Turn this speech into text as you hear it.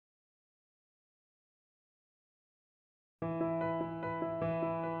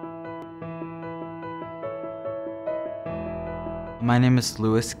My name is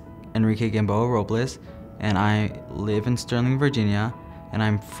Luis Enrique Gamboa Robles, and I live in Sterling, Virginia, and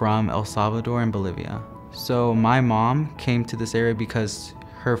I'm from El Salvador and Bolivia. So my mom came to this area because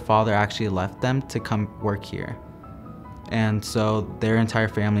her father actually left them to come work here. And so their entire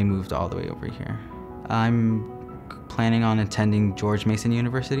family moved all the way over here. I'm planning on attending George Mason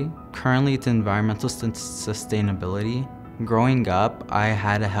University. Currently it's environmental sustainability. Growing up, I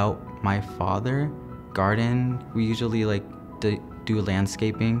had to help my father garden. We usually do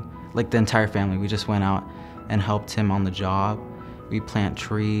landscaping, like the entire family. We just went out and helped him on the job. We plant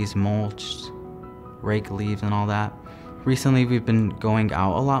trees, mulch, rake leaves and all that. Recently we've been going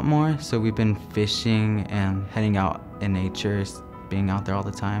out a lot more, so we've been fishing and heading out in nature, being out there all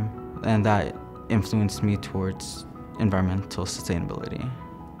the time. And that influenced me towards environmental sustainability.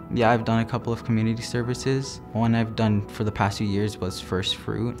 Yeah, I've done a couple of community services. One I've done for the past few years was First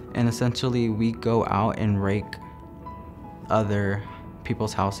Fruit. And essentially we go out and rake other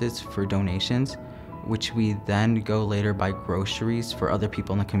people's houses for donations, which we then go later buy groceries for other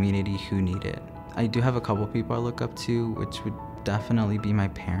people in the community who need it. I do have a couple people I look up to, which would definitely be my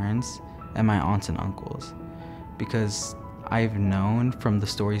parents and my aunts and uncles, because I've known from the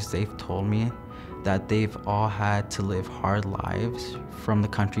stories they've told me that they've all had to live hard lives from the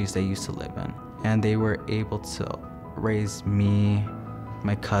countries they used to live in. And they were able to raise me,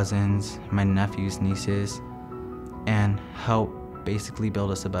 my cousins, my nephews, nieces, and help basically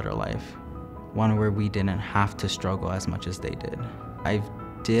build us a better life. One where we didn't have to struggle as much as they did. I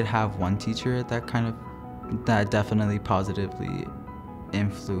did have one teacher that definitely positively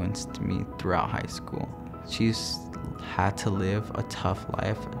influenced me throughout high school. She's had to live a tough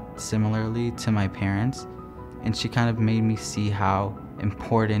life similarly to my parents, and she kind of made me see how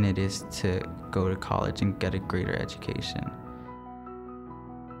important it is to go to college and get a greater education.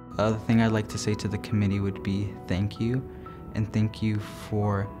 The other thing I'd like to say to the committee would be thank you, and thank you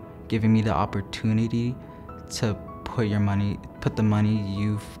for giving me the opportunity to put the money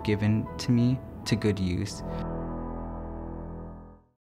you've given to me to good use.